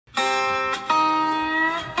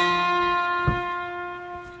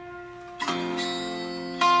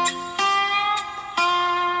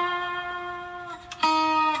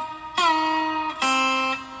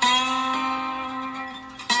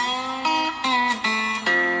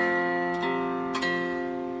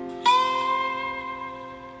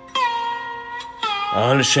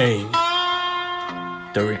Unashamed,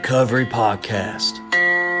 the Recovery Podcast.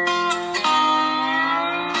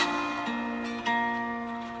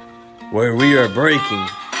 Where we are breaking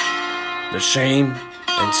the shame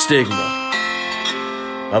and stigma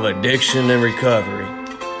of addiction and recovery,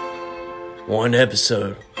 one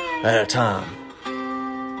episode at a time,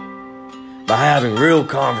 by having real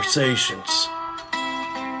conversations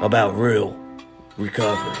about real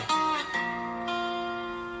recovery.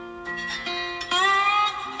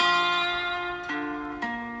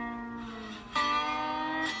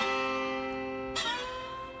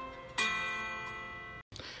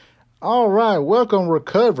 All right, welcome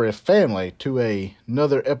Recovery family to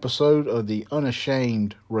another episode of the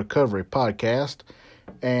Unashamed Recovery Podcast.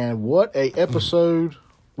 And what a episode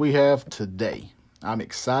we have today. I'm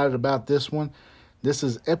excited about this one. This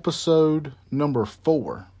is episode number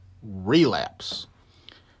 4, Relapse.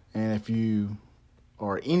 And if you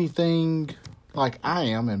are anything like I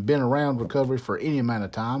am and been around recovery for any amount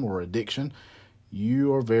of time or addiction,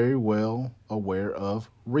 you are very well aware of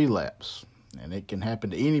relapse. And it can happen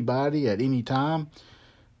to anybody at any time.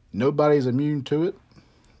 Nobody's immune to it.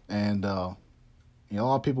 And a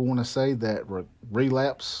lot of people want to say that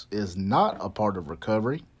relapse is not a part of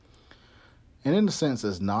recovery. And in a sense,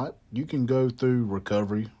 it's not. You can go through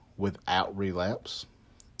recovery without relapse.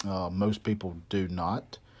 Most people do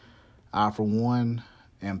not. I, for one,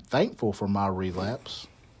 am thankful for my relapse.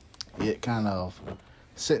 It kind of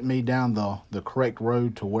sent me down the correct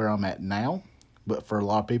road to where I'm at now. But for a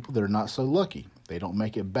lot of people, they're not so lucky. They don't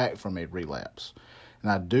make it back from a relapse.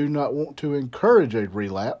 And I do not want to encourage a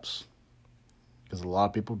relapse because a lot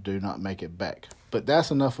of people do not make it back. But that's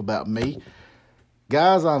enough about me.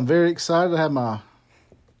 Guys, I'm very excited to have my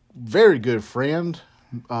very good friend,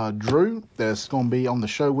 Drew, that's going to be on the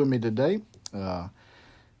show with me today.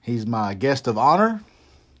 He's my guest of honor.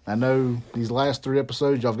 I know these last 3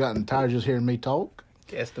 episodes, y'all have gotten tired of just hearing me talk.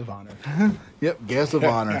 Guest of honor. Yep, guest of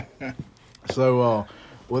honor. So,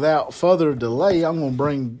 without further delay, I'm going to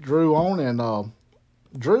bring Drew on. And,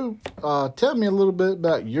 Drew, tell me a little bit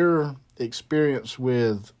about your experience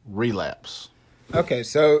with relapse. Okay,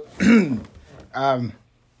 so,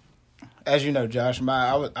 as you know, Josh,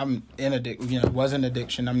 I'm in addiction. Was in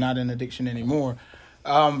addiction. I'm not in addiction anymore.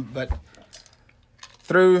 But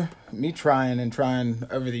through me trying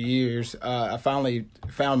over the years, I finally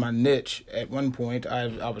found my niche. At one point,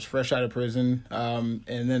 I was fresh out of prison, and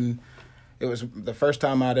then it was the first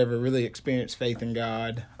time I'd ever really experienced faith in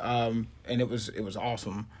God, and it was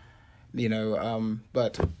awesome,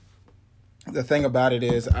 But the thing about it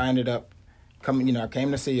is, I ended up coming. I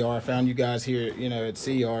came to CR. I found you guys here, at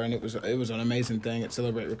CR, and it was an amazing thing at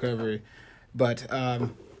Celebrate Recovery. But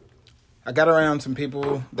I got around some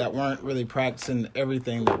people that weren't really practicing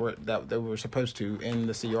everything that they were supposed to in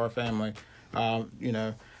the CR family. I'm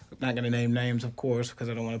not going to name names, of course, because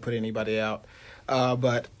I don't want to put anybody out.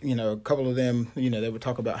 But, a couple of them, they would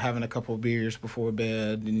talk about having a couple of beers before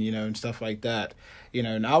bed and, and stuff like that.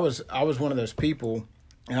 And I was one of those people,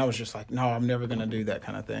 and I was just like, no, I'm never going to do that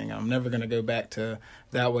kind of thing. I'm never going to go back to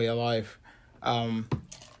that way of life.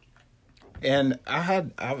 And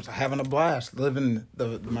I was having a blast living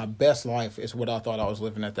my best life is what I thought I was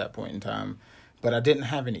living at that point in time. But I didn't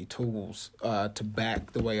have any tools to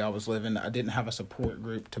back the way I was living. I didn't have a support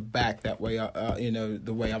group to back that way,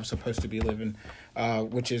 the way I was supposed to be living,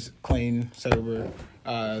 which is clean, sober,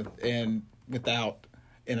 and without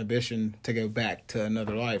inhibition to go back to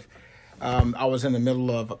another life. I was in the middle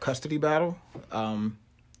of a custody battle. I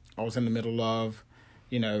was in the middle of,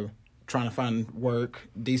 trying to find work,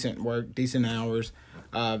 decent hours.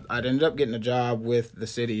 I'd ended up getting a job with the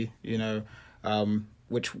city,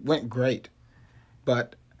 which went great.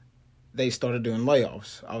 But they started doing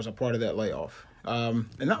layoffs. I was a part of that layoff. And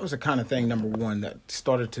that was the kind of thing, number one, that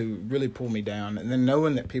started to really pull me down. And then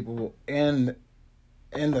knowing that people in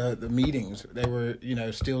the meetings, they were,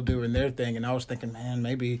 still doing their thing. And I was thinking, man,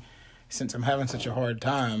 maybe since I'm having such a hard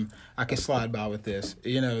time, I can slide by with this,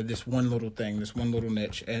 this one little thing, this one little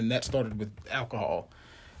niche. And that started with alcohol.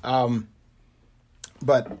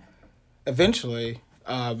 But eventually,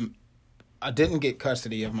 I didn't get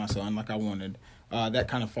custody of my son like I wanted. That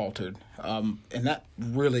kind of faltered. And that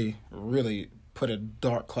really, really put a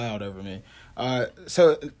dark cloud over me.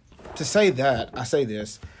 So to say that, I say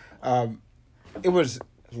this,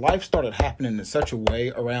 life started happening in such a way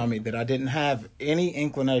around me that I didn't have any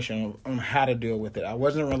inclination on how to deal with it. I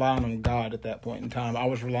wasn't relying on God at that point in time. I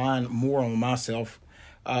was relying more on myself,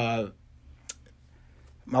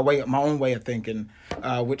 my own way of thinking,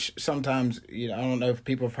 which sometimes, I don't know if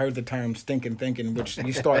people have heard the term stinking thinking, which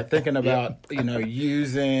you start thinking about,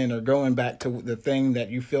 using or going back to the thing that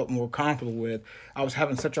you felt more comfortable with. I was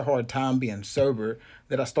having such a hard time being sober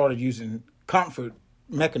that I started using comfort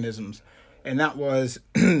mechanisms, and that was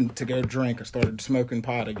to go drink. I started smoking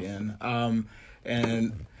pot again,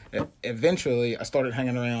 and eventually I started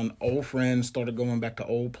hanging around old friends, started going back to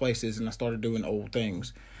old places, and I started doing old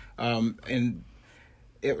things. And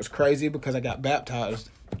it was crazy because I got baptized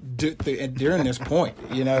during this point,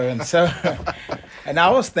 and so, and I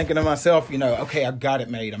was thinking to myself, okay, I got it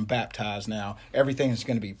made. I'm baptized now. Everything's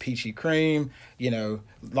going to be peachy cream.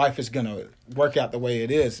 Life is going to work out the way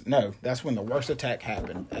it is. No, that's when the worst attack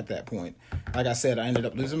happened at that point. Like I said, I ended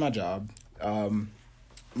up losing my job.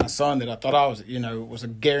 My son that I thought I was a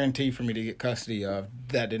guarantee for me to get custody of,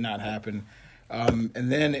 that did not happen. And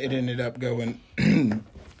then it ended up going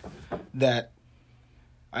that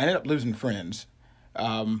I ended up losing friends.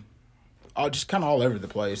 Just kind of all over the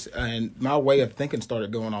place. And my way of thinking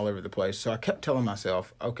started going all over the place. So I kept telling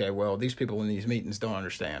myself, okay, well, these people in these meetings don't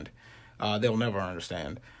understand. They'll never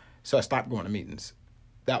understand. So I stopped going to meetings.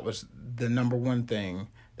 That was the number one thing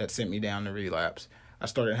that sent me down to relapse. I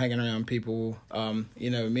started hanging around people.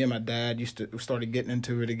 Me and my dad started getting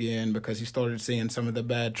into it again because he started seeing some of the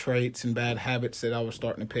bad traits and bad habits that I was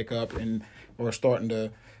starting to pick up and or starting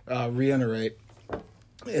to reiterate.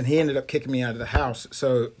 And he ended up kicking me out of the house.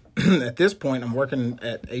 So at this point, I'm working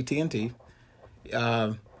at AT&T.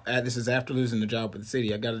 This is after losing the job with the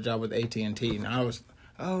city. I got a job with AT&T, and I was,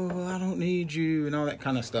 I don't need you, and all that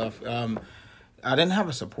kind of stuff. I didn't have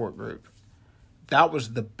a support group. That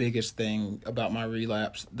was the biggest thing about my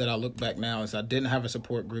relapse that I look back now is I didn't have a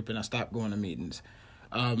support group, and I stopped going to meetings.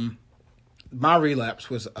 My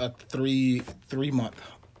relapse was a three month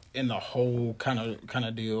in the whole kind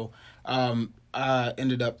of deal. I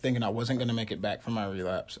ended up thinking I wasn't going to make it back from my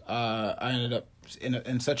relapse. I ended up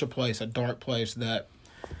in such a dark place that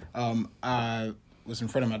I was in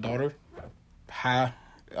front of my daughter,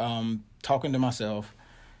 talking to myself,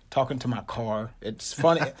 talking to my car. It's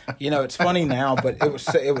funny, it's funny now, but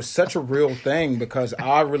it was such a real thing because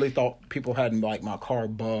I really thought people had like my car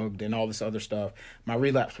bugged and all this other stuff. My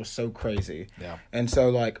relapse was so crazy. Yeah. And so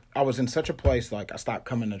like I was in such a place, like I stopped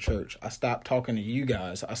coming to church. I stopped talking to you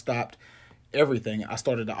guys. I stopped everything. I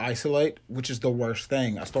started to isolate, which is the worst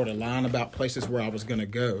thing. I started lying about places where I was going to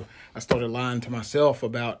go. I started lying to myself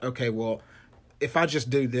about, okay, well, if I just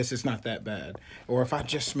do this, it's not that bad. Or if I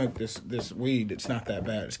just smoke this weed, it's not that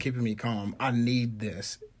bad. It's keeping me calm. I need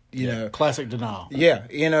this, you know. Classic denial. Yeah,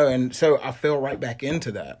 and so I fell right back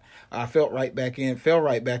into that. I fell right back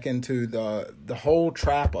into the whole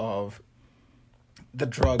trap of the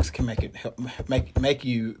drugs can make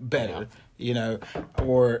you better,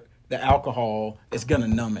 or the alcohol is going to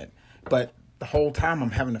numb it. But the whole time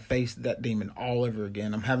I'm having to face that demon all over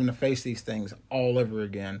again. I'm having to face these things all over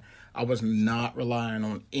again. I was not relying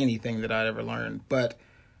on anything that I'd ever learned. But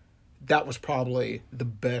that was probably the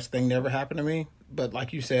best thing that ever happened to me. But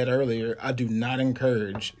like you said earlier, I do not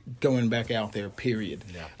encourage going back out there, period.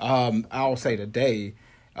 Yeah. I'll say today,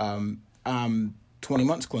 I'm 20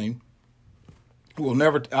 months clean. We'll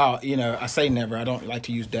never, I say never. I don't like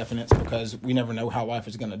to use definites because we never know how life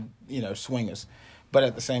is going to, swing us. But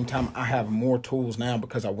at the same time, I have more tools now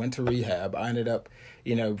because I went to rehab. I ended up,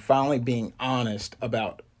 finally being honest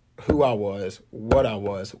about who I was, what I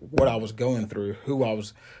was going through, who I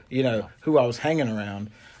was hanging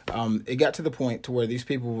around. It got to the point to where these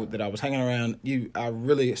people that I was hanging around, I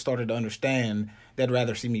really started to understand they'd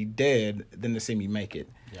rather see me dead than to see me make it.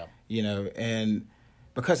 Yeah. And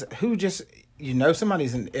because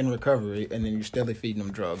somebody's in recovery and then you're steadily feeding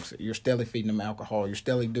them drugs, you're steadily feeding them alcohol, you're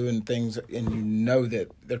steadily doing things and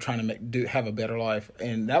that they're trying to have a better life.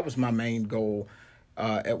 And that was my main goal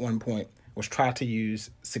at one point, was try to use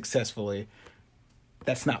successfully.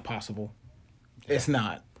 That's not possible. Yeah. It's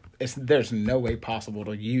not. There's no way possible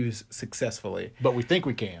to use successfully. But we think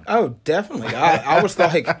we can. Oh, definitely. I was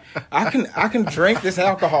like, I can drink this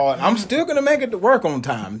alcohol and I'm still going to make it to work on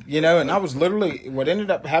time, and I was literally, what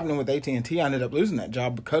ended up happening with AT&T, I ended up losing that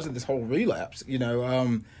job because of this whole relapse.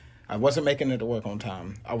 I wasn't making it to work on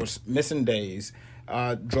time. I was missing days.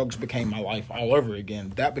 Drugs became my life all over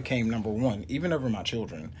again. That became number one, even over my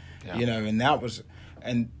children, and that was,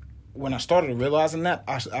 and when I started realizing that,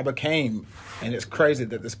 I became, and it's crazy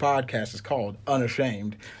that this podcast is called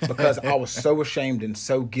Unashamed, because I was so ashamed and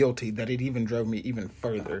so guilty that it even drove me even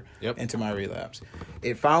further into my relapse.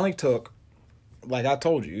 It finally took, like I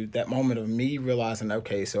told you, that moment of me realizing,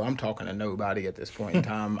 okay, so I'm talking to nobody at this point in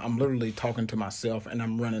time. I'm literally talking to myself and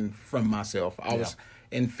I'm running from myself. I was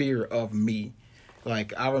in fear of me.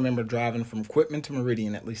 Like, I remember driving from Quitman to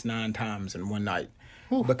Meridian at least 9 times in one night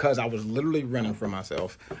because I was literally running from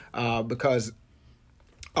myself. Because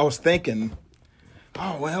I was thinking,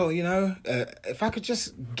 oh, well, if I could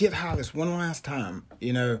just get high this one last time,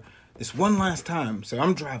 this one last time. So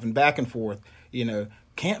I'm driving back and forth,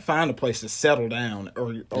 can't find a place to settle down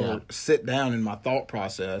or sit down in my thought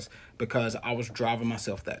process because I was driving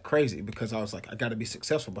myself that crazy because I was like, I got to be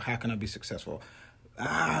successful, but how can I be successful?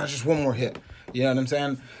 Just one more hit. You know what I'm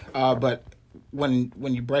saying? But when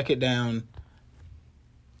you break it down,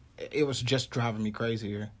 it was just driving me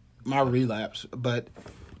crazier. My relapse, but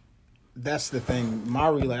that's the thing. My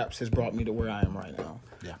relapse has brought me to where I am right now.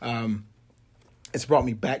 Yeah. It's brought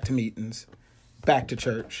me back to meetings, back to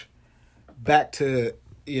church, back to,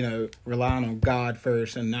 relying on God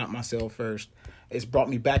first and not myself first. It's brought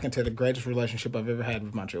me back into the greatest relationship I've ever had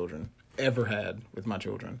with my children. It's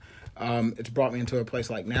brought me into a place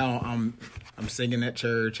like now I'm singing at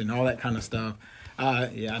church and all that kind of stuff.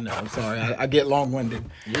 Yeah, I know. I'm sorry. I get long-winded.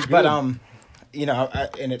 You're good. But,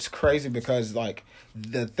 and it's crazy because, like,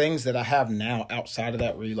 the things that I have now outside of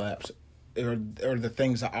that relapse are the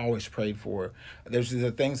things I always prayed for. Those are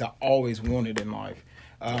the things I always wanted in life.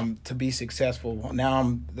 To be successful. Now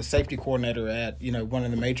I'm the safety coordinator at, one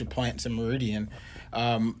of the major plants in Meridian.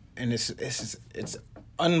 And it's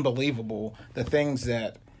unbelievable the things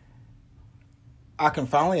that I can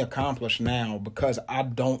finally accomplish now because I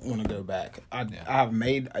don't want to go back. I've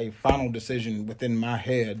made a final decision within my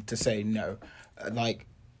head to say no. Like,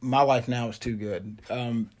 my life now is too good.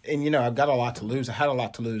 And, I've got a lot to lose. I had a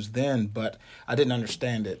lot to lose then, but I didn't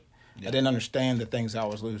understand it. Yeah. I didn't understand the things I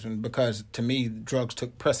was losing because, to me, drugs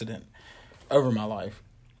took precedent over my life.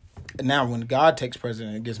 And now when God takes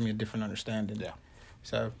precedent, it gives me a different understanding. Yeah.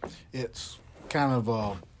 So it's kind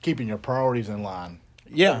of keeping your priorities in line.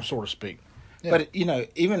 Yeah. So to speak. Yeah. But,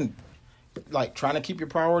 even like trying to keep your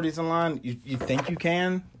priorities in line, you think you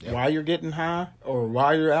can while you're getting high or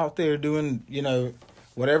while you're out there doing,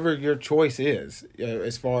 whatever your choice is,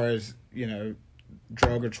 as far as,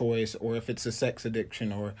 drug or choice, or if it's a sex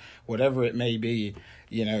addiction or whatever it may be,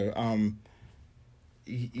 you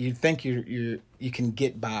think you can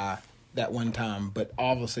get by that one time, but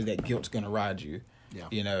obviously that guilt's going to ride you.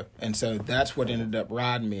 Yeah. And so that's what ended up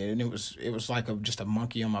riding me, and it was like just a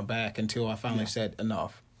monkey on my back until I finally said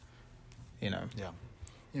enough. Yeah.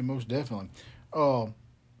 Yeah, most definitely.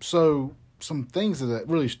 So some things that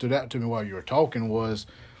really stood out to me while you were talking was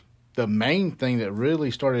the main thing that really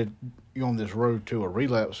started you on this road to a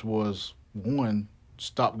relapse was, one,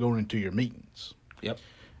 stop going into your meetings. Yep.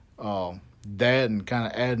 That and kind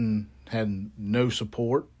of had no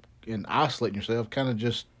support and isolating yourself kind of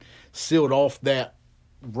just sealed off that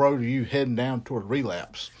road of you heading down toward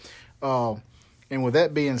relapse. And with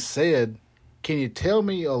that being said, can you tell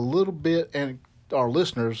me a little bit, and our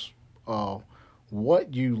listeners,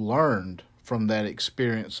 what you learned from that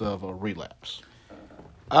experience of a relapse?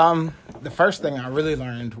 The first thing I really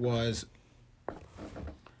learned was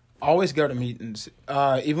always go to meetings,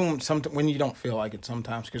 even when you don't feel like it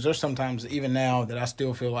sometimes, because there's sometimes, even now, that I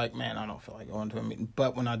still feel like, man, I don't feel like going to a meeting.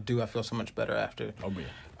 But when I do, I feel so much better after. Oh, yeah.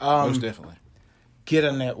 Most definitely. Get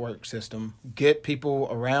a network system. Get people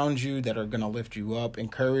around you that are going to lift you up,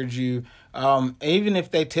 encourage you. Even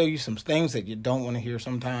if they tell you some things that you don't want to hear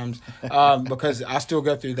sometimes, because I still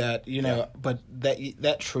go through that, but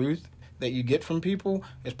that truth that you get from people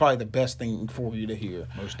is probably the best thing for you to hear.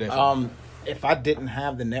 Most definitely. If I didn't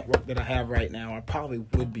have the network that I have right now, I probably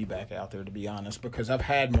would be back out there, to be honest, because I've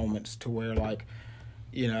had moments to where, like,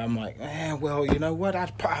 I'm like, well, you know what? I'm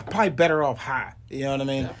probably better off high. You know what I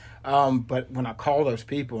mean? Yeah. But when I call those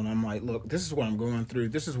people and I'm like, look, this is what I'm going through.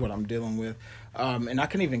 This is what I'm dealing with. And I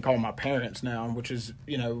can even call my parents now, which is,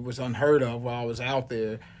 was unheard of while I was out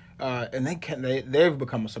there. And they've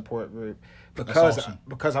become a support group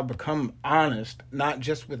because I've become honest, not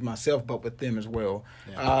just with myself, but with them as well.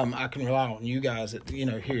 Yeah. I can rely on you guys at,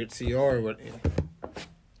 here at CR. But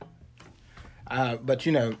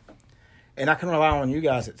and I can rely on you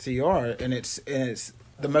guys at CR, and it's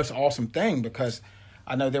the most awesome thing, because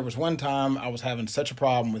I know there was one time I was having such a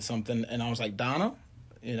problem with something, and I was like, Donna,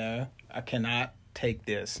 I cannot take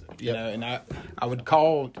this, and I would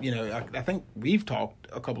call, I think we've talked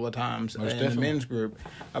a couple of times in the men's group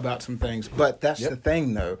about some things, but that's the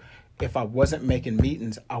thing, though. If I wasn't making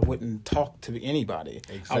meetings, I wouldn't talk to anybody.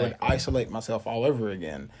 Exactly. I would isolate myself all over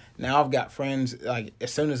again. Now I've got friends, like,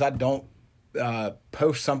 as soon as I don't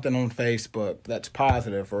post something on Facebook that's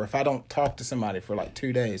positive, or if I don't talk to somebody for like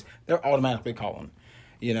 2 days, they're automatically calling.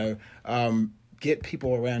 Get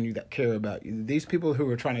people around you that care about you. These people who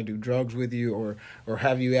are trying to do drugs with you or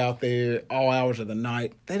have you out there all hours of the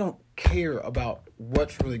night, they don't care about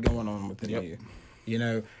what's really going on within you. You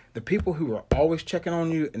know, the people who are always checking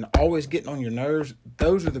on you and always getting on your nerves,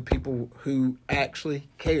 those are the people who actually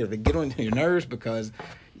care. They get on your nerves because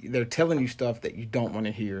they're telling you stuff that you don't want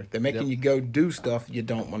to hear. They're making you go do stuff you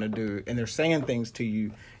don't want to do. And they're saying things to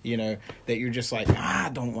you, you know, that you're just like, I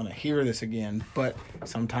don't want to hear this again. But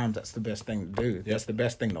sometimes that's the best thing to do. That's the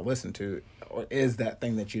best thing to listen to, or is that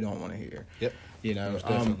thing that you don't want to hear. You know,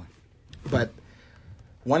 but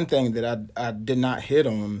one thing that I did not hit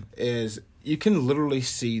on is you can literally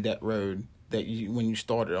see that road that you when you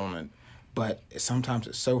started on it. But sometimes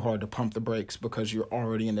it's so hard to pump the brakes because you're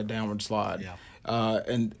already in the downward slide.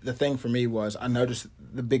 And the thing for me was I noticed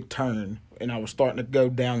the big turn and I was starting to go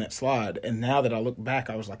down that slide. And now that I look back,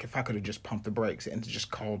 I was like, if I could have just pumped the brakes and just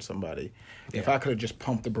called somebody, if I could have just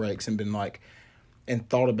pumped the brakes and been like, and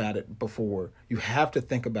thought about it before. You have to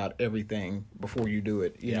think about everything before you do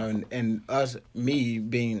it, you know, and me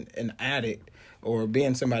being an addict or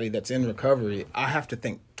being somebody that's in recovery, I have to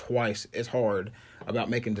think twice as hard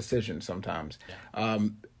about making decisions sometimes. Why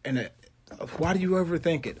do you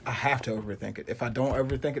overthink it? I have to overthink it. If I don't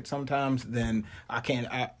overthink it sometimes, then I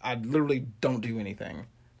literally don't do anything.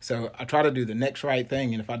 So I try to do the next right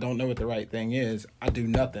thing, and if I don't know what the right thing is, I do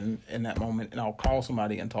nothing in that moment, and I'll call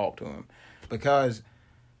somebody and talk to them. Because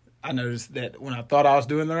I noticed that when I thought I was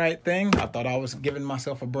doing the right thing, I thought I was giving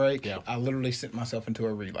myself a break, I literally sent myself into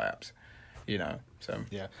a relapse, you know. So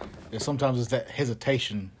sometimes it's that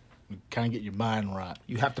hesitation. Kind of get your mind right.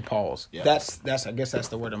 You have to pause. That's I guess that's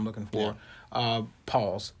the word I'm looking for.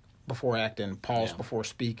 Pause before acting. Pause before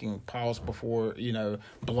speaking. Pause before, you know,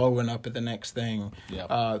 blowing up at the next thing.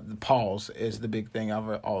 The pause is the big thing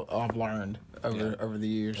I've learned over the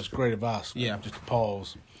years. That's great advice. Just to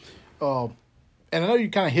pause. And I know you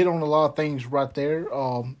kind of hit on a lot of things right there,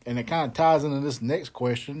 and it kind of ties into this next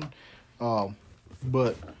question.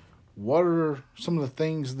 But what are some of the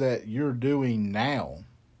things that you're doing now,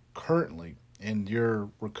 currently, in your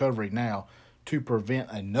recovery now, to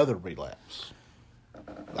prevent another relapse?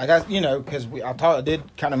 Like because I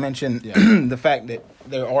did kind of mention the fact that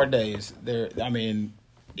there are days there. I mean,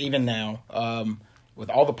 even now, with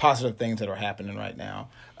all the positive things that are happening right now,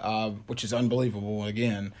 which is unbelievable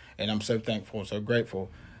again, and I'm so thankful, so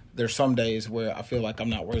grateful. There's some days where I feel like I'm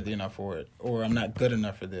not worthy enough for it, or I'm not good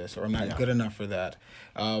enough for this, or I'm not good enough for that.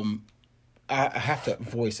 I have to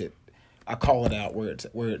voice it. I call it out where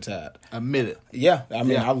it's at. Admit it. Yeah, I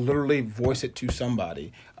mean, I literally voice it to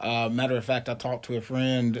somebody. Matter of fact, I talked to a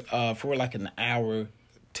friend for like an hour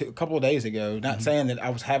a couple of days ago. Not saying that I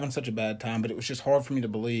was having such a bad time, but it was just hard for me to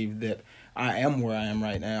believe that I am where I am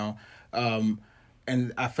right now.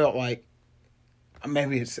 And I felt like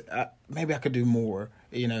maybe I could do more,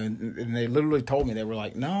 you know. And they literally told me, they were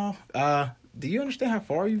like, "No, do you understand how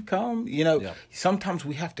far you've come?" You know, sometimes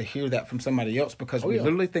we have to hear that from somebody else because we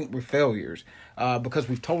literally think we're failures because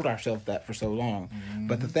we've told ourselves that for so long.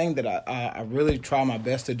 But the thing that I really try my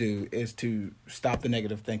best to do is to stop the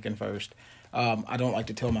negative thinking first. I don't like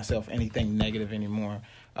to tell myself anything negative anymore,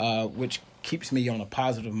 which keeps me on a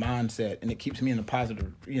positive mindset, and it keeps me in a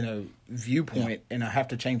positive, you know, viewpoint. And I have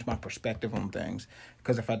to change my perspective on things,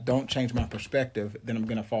 because if I don't change my perspective, then I'm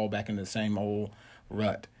going to fall back into the same old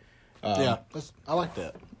rut. I like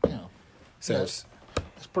that. So that's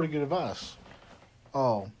pretty good advice.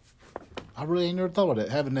 I really ain't never thought of that,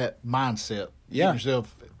 having that mindset. Keep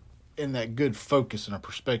yourself in that good focus and a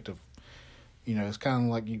perspective. You know, it's kind of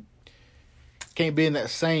like you can't be in that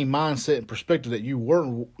same mindset and perspective that you were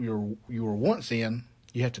once in.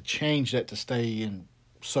 You have to change that to stay in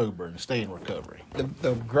sober and stay in recovery.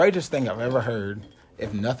 The greatest thing I've ever heard: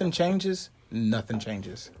 if nothing changes, nothing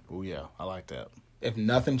changes. Oh yeah, I like that. If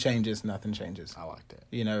nothing changes, nothing changes. I like that.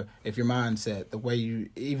 You know, if your mindset, the way you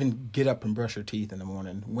even get up and brush your teeth in the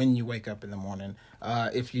morning, when you wake up in the morning,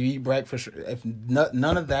 if you eat breakfast, if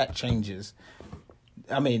none of that changes,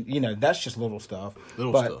 I mean, you know, that's just little stuff.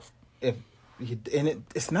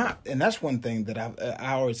 It's not, and that's one thing that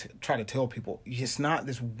I always try to tell people. It's not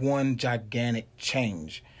this one gigantic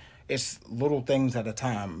change. It's little things at a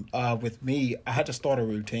time. With me, I had to start a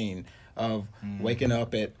routine of waking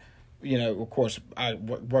up at, you know, of course, I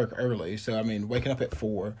work early. So, I mean, waking up at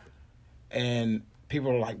 4, and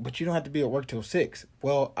people are like, but you don't have to be at work till 6.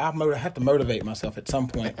 Well, I have to motivate myself at some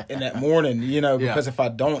point in that morning, you know, because if I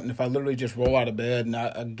don't, and if I literally just roll out of bed and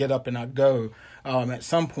I get up and I go, at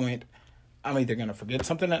some point, I'm either going to forget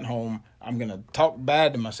something at home, I'm going to talk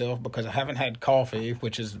bad to myself because I haven't had coffee,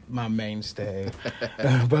 which is my mainstay.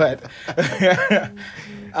 But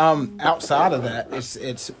outside of that,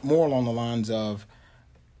 it's more along the lines of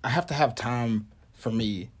I have to have time for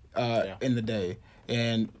me in the day.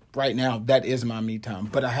 And right now, that is my me time.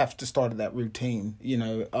 But I have to start that routine.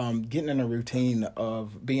 Getting in a routine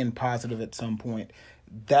of being positive at some point,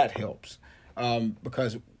 that helps.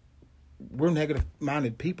 Because we're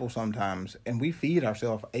negative-minded people sometimes, and we feed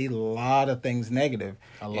ourselves a lot of things negative.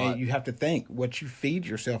 And you have to think, what you feed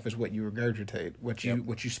yourself is what you regurgitate, what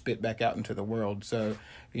you spit back out into the world. So,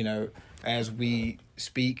 as we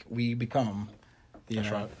speak, we become.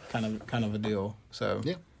 That's right. Kind of a deal. So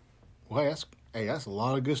yeah. Well, that's a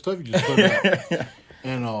lot of good stuff you just put out.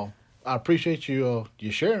 And I appreciate you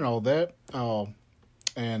sharing all that.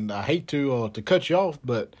 And I hate to cut you off,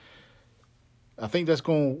 but I think that's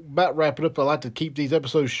going to about wrap it up. I like to keep these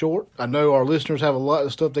episodes short. I know our listeners have a lot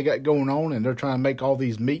of stuff they got going on, and they're trying to make all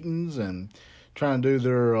these meetings and trying to do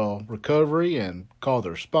their recovery and call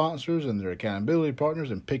their sponsors and their accountability partners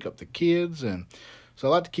and pick up the kids. And so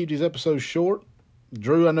I like to keep these episodes short.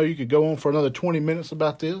 Drew, I know you could go on for another 20 minutes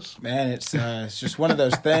about this. Man, it's just one of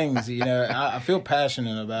those things, I feel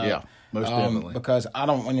passionate about. Yeah, most definitely. Because I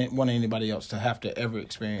don't want anybody else to have to ever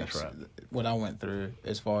experience what I went through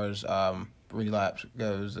as far as relapse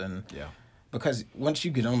goes. And because once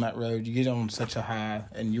you get on that road, you get on such a high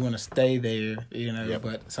and you want to stay there,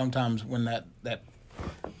 but sometimes when the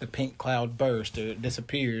pink cloud bursts or it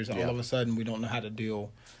disappears, all of a sudden we don't know how to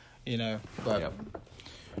deal, but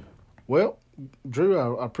well, Drew,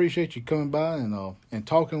 I appreciate you coming by and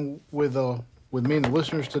talking with me and the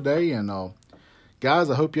listeners today. And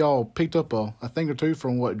guys, I hope y'all picked up a thing or two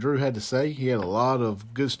from what Drew had to say. He had a lot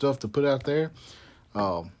of good stuff to put out there.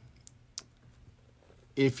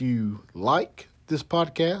 If you like this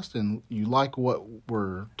podcast and you like what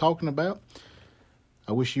we're talking about,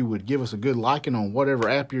 I wish you would give us a good liking on whatever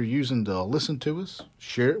app you're using to listen to us.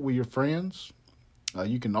 Share it with your friends.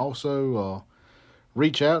 You can also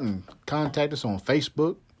reach out and contact us on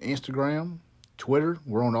Facebook, Instagram, Twitter.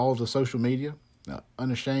 We're on all the social media.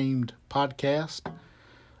 Unashamed Podcast.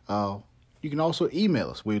 You can also email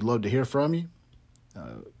us. We'd love to hear from you.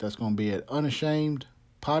 That's going to be at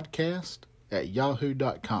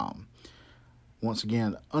unashamedpodcast@yahoo.com. Once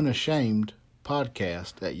again,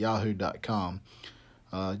 unashamedpodcast@yahoo.com.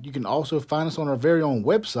 You can also find us on our very own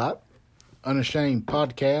website,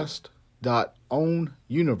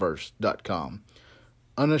 unashamedpodcast.ownuniverse.com.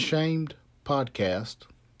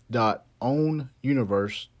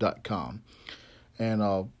 unashamedpodcast.ownuniverse.com.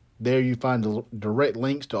 And there you find the direct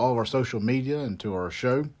links to all of our social media and to our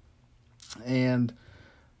show. And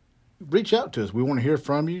reach out to us. We want to hear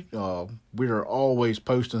from you. We are always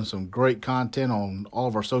posting some great content on all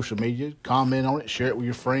of our social media. Comment on it, share it with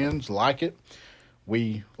your friends, like it.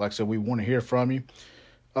 Like I said, we want to hear from you.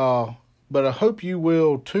 But I hope you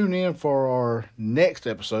will tune in for our next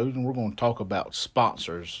episode, and we're going to talk about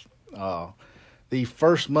sponsors. The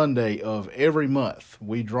first Monday of every month,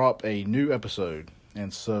 we drop a new episode,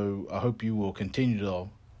 and so I hope you will continue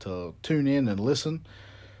to tune in and listen.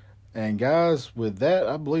 And guys, with that,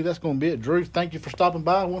 I believe that's going to be it. Drew, thank you for stopping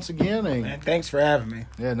by once again. And man, thanks for having me.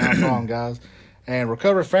 Yeah, no problem, guys. And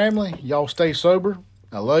Recovery family, y'all stay sober.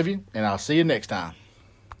 I love you, and I'll see you next time.